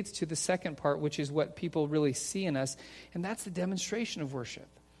 which leads to the second part, which is what people really see in us, and that's the demonstration of worship.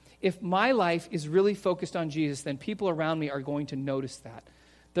 If my life is really focused on Jesus, then people around me are going to notice that.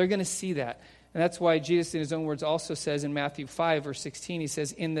 They're going to see that. And that's why Jesus, in his own words, also says in Matthew 5, verse 16, he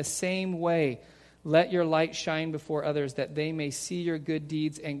says, in the same way, let your light shine before others, that they may see your good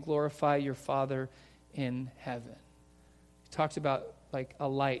deeds and glorify your Father in heaven. He talks about like a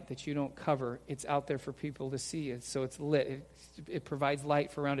light that you don't cover. It's out there for people to see. So it's lit. It provides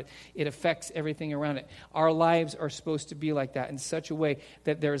light for around it. It affects everything around it. Our lives are supposed to be like that, in such a way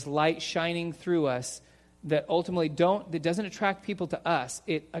that there's light shining through us that ultimately that doesn't attract people to us.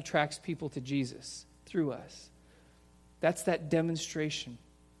 It attracts people to Jesus through us. That's that demonstration.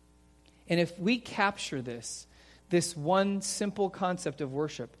 And if we capture this one simple concept of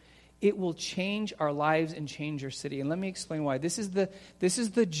worship, it will change our lives and change our city. And let me explain why. This is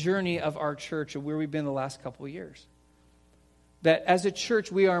the journey of our church, of where we've been the last couple of years. That as a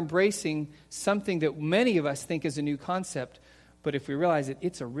church, we are embracing something that many of us think is a new concept, but if we realize it,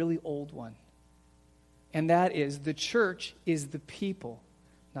 it's a really old one. And that is, the church is the people,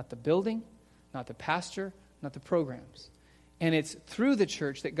 not the building, not the pastor, not the programs. And it's through the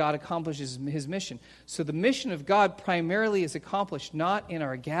church that God accomplishes his mission. So the mission of God primarily is accomplished not in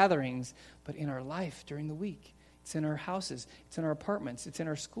our gatherings, but in our life during the week. It's in our houses. It's in our apartments. It's in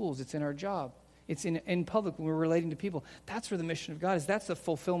our schools. It's in our job. It's in public when we're relating to people. That's where the mission of God is. That's the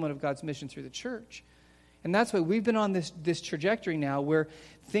fulfillment of God's mission through the church. And that's why we've been on this trajectory now where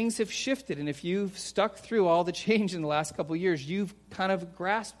things have shifted. And if you've stuck through all the change in the last couple of years, you've kind of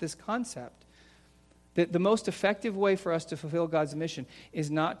grasped this concept. That the most effective way for us to fulfill God's mission is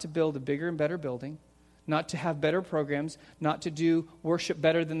not to build a bigger and better building, not to have better programs, not to do worship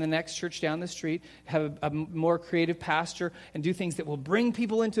better than the next church down the street, have a more creative pastor, and do things that will bring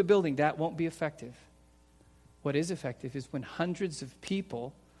people into a building. That won't be effective. What is effective is when hundreds of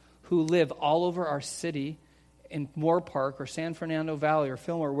people who live all over our city in Moore Park or San Fernando Valley or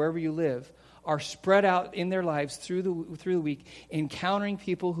Fillmore, wherever you live, are spread out in their lives through the week, encountering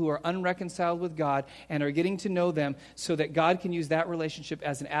people who are unreconciled with God and are getting to know them so that God can use that relationship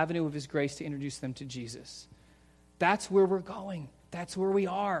as an avenue of his grace to introduce them to Jesus. That's where we're going. That's where we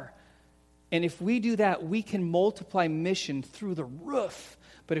are. And if we do that, we can multiply mission through the roof.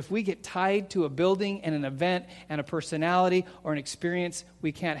 But if we get tied to a building and an event and a personality or an experience,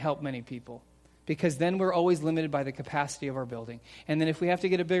 we can't help many people. Because then we're always limited by the capacity of our building. And then if we have to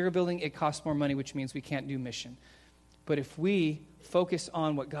get a bigger building, it costs more money, which means we can't do mission. But if we focus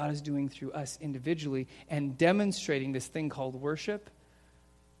on what God is doing through us individually and demonstrating this thing called worship,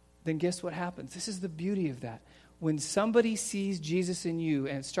 then guess what happens? This is the beauty of that. When somebody sees Jesus in you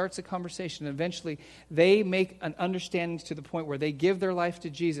and it starts a conversation, and eventually they make an understanding to the point where they give their life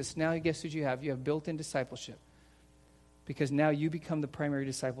to Jesus, now guess what you have? You have built-in discipleship. Because now you become the primary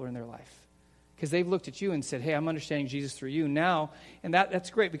discipler in their life. Because they've looked at you and said, hey, I'm understanding Jesus through you now. And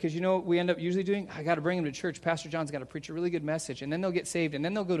that's great because you know what we end up usually doing? I got to bring them to church. Pastor John's got to preach a really good message. And then they'll get saved. And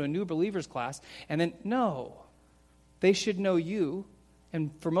then they'll go to a new believers class. And then, no. They should know you.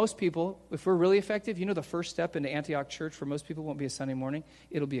 And for most people, if we're really effective, you know the first step into Antioch Church for most people won't be a Sunday morning.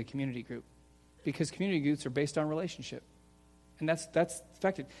 It'll be a community group. Because community groups are based on relationship. And that's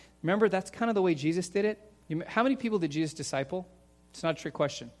effective. Remember, that's kind of the way Jesus did it. How many people did Jesus disciple? It's not a trick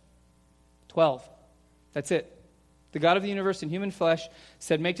question. 12. That's it. The God of the universe in human flesh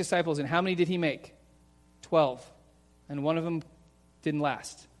said, make disciples. And how many did he make? 12. And one of them didn't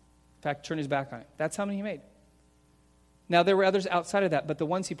last. In fact, turned his back on it. That's how many he made. Now, there were others outside of that, but the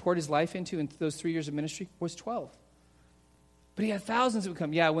ones he poured his life into in those 3 years of ministry was 12. But he had thousands that would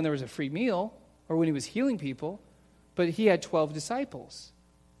come. Yeah, when there was a free meal or when he was healing people, but he had 12 disciples.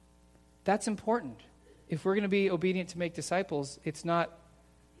 That's important. If we're going to be obedient to make disciples, it's not,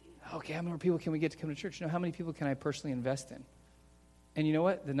 okay, how many more people can we get to come to church? No, how many people can I personally invest in? And you know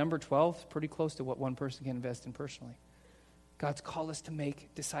what? The number 12 is pretty close to what one person can invest in personally. God's called us to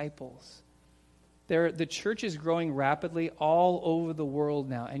make disciples. The church is growing rapidly all over the world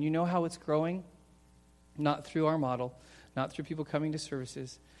now. And you know how it's growing? Not through our model, not through people coming to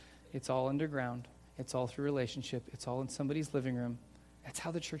services. It's all underground. It's all through relationship. It's all in somebody's living room. That's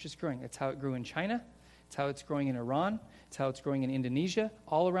how the church is growing. That's how it grew in China. It's how it's growing in Iran. It's how it's growing in Indonesia,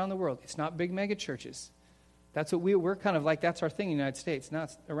 all around the world. It's not big mega churches. That's what we're kind of like, that's our thing in the United States. Now,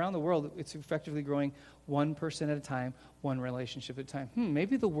 around the world, it's effectively growing one person at a time, one relationship at a time.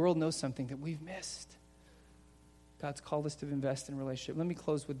 Maybe the world knows something that we've missed. God's called us to invest in relationship. Let me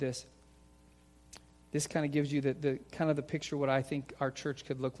close with this. This kind of gives you the kind of the picture of what I think our church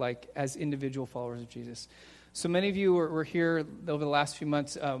could look like as individual followers of Jesus. So many of you were here over the last few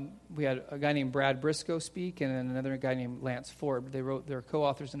months. We had a guy named Brad Briscoe speak and then another guy named Lance Ford. They're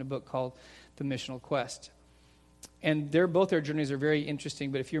co-authors in a book called The Missional Quest. And both their journeys are very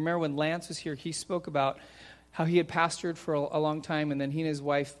interesting. But if you remember when Lance was here, he spoke about how he had pastored for a long time, and then he and his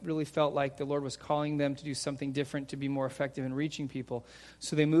wife really felt like the Lord was calling them to do something different to be more effective in reaching people.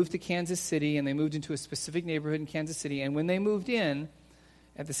 So they moved to Kansas City, and they moved into a specific neighborhood in Kansas City. And when they moved in,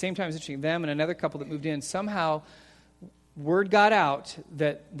 at the same time, it's interesting, them and another couple that moved in, somehow word got out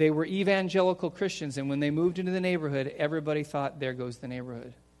that they were evangelical Christians, and when they moved into the neighborhood, everybody thought, there goes the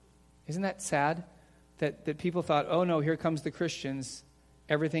neighborhood. Isn't that sad? That people thought, oh no, here comes the Christians,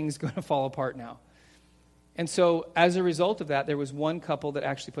 everything's going to fall apart now. And so as a result of that, there was one couple that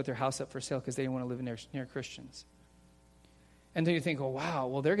actually put their house up for sale because they didn't want to live near Christians. And then you think, oh wow,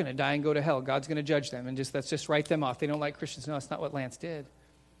 well they're going to die and go to hell. God's going to judge them, and let's just write them off. They don't like Christians. No, that's not what Lance did.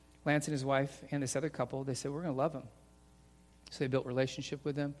 Lance and his wife and this other couple, they said, we're going to love them. So they built relationship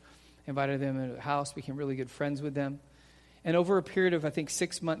with them, invited them into a house, became really good friends with them. And over a period of, I think,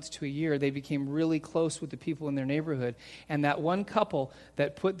 6 months to a year, they became really close with the people in their neighborhood. And that one couple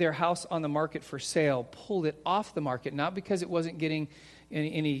that put their house on the market for sale pulled it off the market, not because it wasn't getting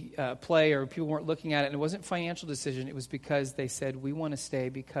any play or people weren't looking at it. And it wasn't a financial decision. It was because they said, we want to stay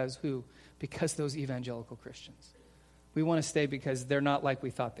because who? Because those evangelical Christians. We want to stay because they're not like we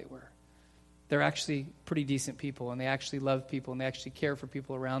thought they were. They're actually pretty decent people, and they actually love people, and they actually care for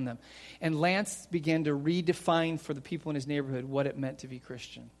people around them. And Lance began to redefine for the people in his neighborhood what it meant to be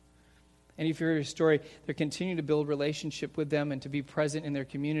Christian. And if you hear his story, they're continuing to build relationship with them and to be present in their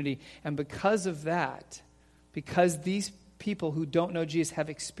community. And because of that, because these people who don't know Jesus have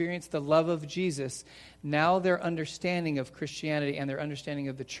experienced the love of Jesus, now their understanding of Christianity and their understanding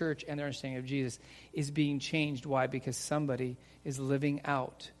of the church and their understanding of Jesus is being changed. Why? Because somebody is living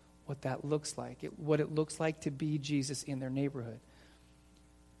out what that looks like, what it looks like to be Jesus in their neighborhood.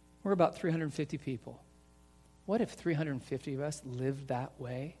 We're about 350 people. What if 350 of us lived that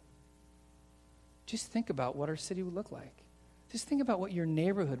way? Just think about what our city would look like. Just think about what your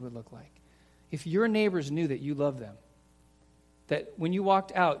neighborhood would look like. If your neighbors knew that you love them, that when you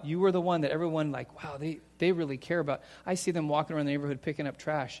walked out, you were the one that everyone like, wow, they really care about. I see them walking around the neighborhood picking up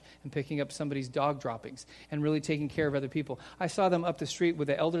trash and picking up somebody's dog droppings and really taking care of other people. I saw them up the street with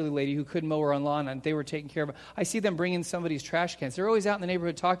the elderly lady who couldn't mow her own lawn, and they were taking care of her. I see them bringing somebody's trash cans. They're always out in the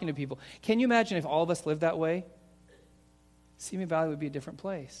neighborhood talking to people. Can you imagine if all of us lived that way? Simi Valley would be a different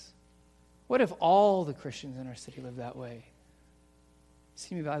place. What if all the Christians in our city lived that way?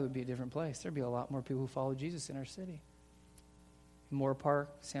 Simi Valley would be a different place. There'd be a lot more people who follow Jesus in our city. Moore Park,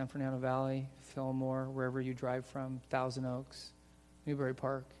 San Fernando Valley, Fillmore, wherever you drive from, Thousand Oaks, Newbury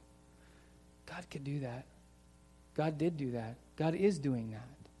Park. God could do that. God did do that. God is doing that.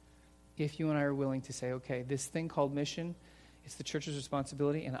 If you and I are willing to say, okay, this thing called mission, it's the church's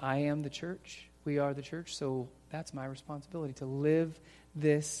responsibility, and I am the church. We are the church, so that's my responsibility to live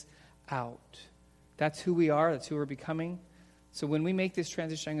this out. That's who we are. That's who we're becoming. So when we make this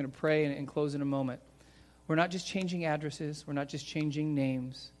transition, I'm going to pray and close in a moment. We're not just changing addresses. We're not just changing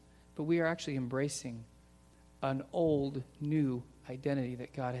names. But we are actually embracing an old, new identity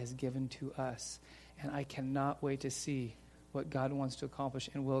that God has given to us. And I cannot wait to see what God wants to accomplish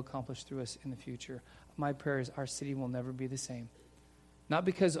and will accomplish through us in the future. My prayer is our city will never be the same. Not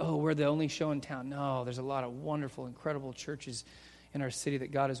because, we're the only show in town. No, there's a lot of wonderful, incredible churches in our city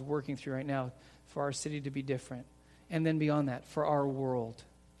that God is working through right now for our city to be different. And then beyond that, for our world.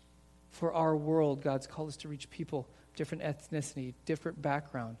 For our world, God's called us to reach people, different ethnicity, different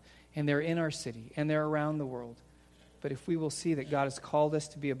background, and they're in our city, and they're around the world. But if we will see that God has called us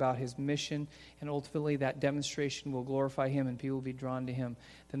to be about his mission, and ultimately that demonstration will glorify him and people will be drawn to him,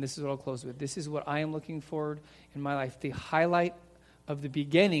 then this is what I'll close with. This is what I am looking forward in my life. The highlight of the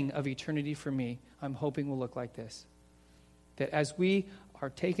beginning of eternity for me, I'm hoping will look like this. That as we are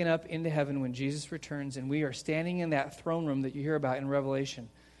taken up into heaven when Jesus returns, and we are standing in that throne room that you hear about in Revelation,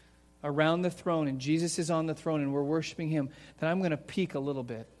 around the throne, and Jesus is on the throne, and we're worshiping him, then I'm going to peek a little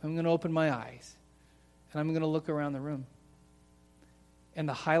bit. I'm going to open my eyes, and I'm going to look around the room. And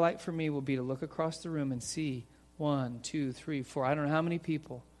the highlight for me will be to look across the room and see 1, 2, 3, 4, I don't know how many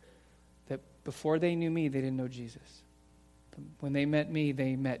people that before they knew me, they didn't know Jesus. But when they met me,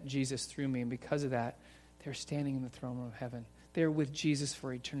 they met Jesus through me, and because of that, they're standing in the throne room of heaven. They're with Jesus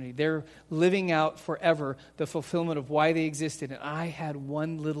for eternity. They're living out forever the fulfillment of why they existed. And I had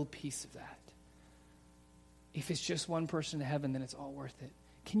one little piece of that. If it's just one person to heaven, then it's all worth it.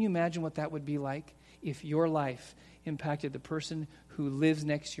 Can you imagine what that would be like if your life impacted the person who lives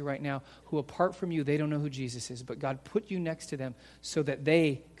next to you right now, who apart from you, they don't know who Jesus is, but God put you next to them so that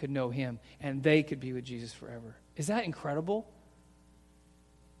they could know him and they could be with Jesus forever. Is that incredible?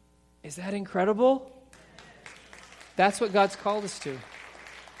 Is that incredible? That's what God's called us to.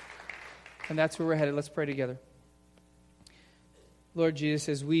 And that's where we're headed. Let's pray together. Lord Jesus,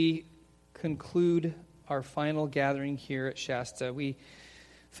 as we conclude our final gathering here at Shasta, we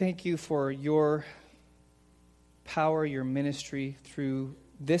thank you for your power, your ministry through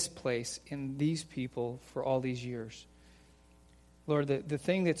this place and these people for all these years. Lord, the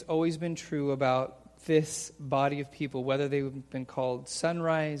thing that's always been true about this body of people, whether they've been called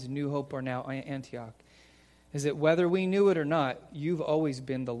Sunrise, New Hope, or now Antioch, is that whether we knew it or not, you've always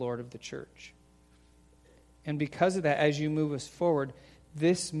been the Lord of the church. And because of that, as you move us forward,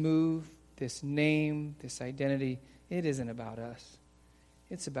 this move, this name, this identity, it isn't about us.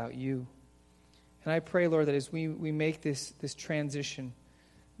 It's about you. And I pray, Lord, that as we make this transition,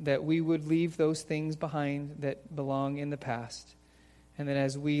 that we would leave those things behind that belong in the past. And that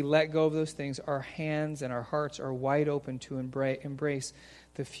as we let go of those things, our hands and our hearts are wide open to embrace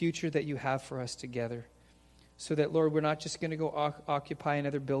the future that you have for us together. so that, Lord, we're not just going to go occupy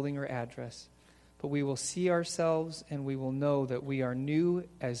another building or address, but we will see ourselves and we will know that we are new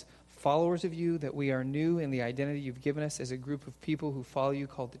as followers of you, that we are new in the identity you've given us as a group of people who follow you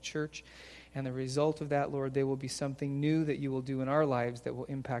called the church. And the result of that, Lord, there will be something new that you will do in our lives that will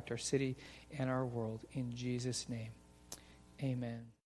impact our city and our world. In Jesus' name, amen.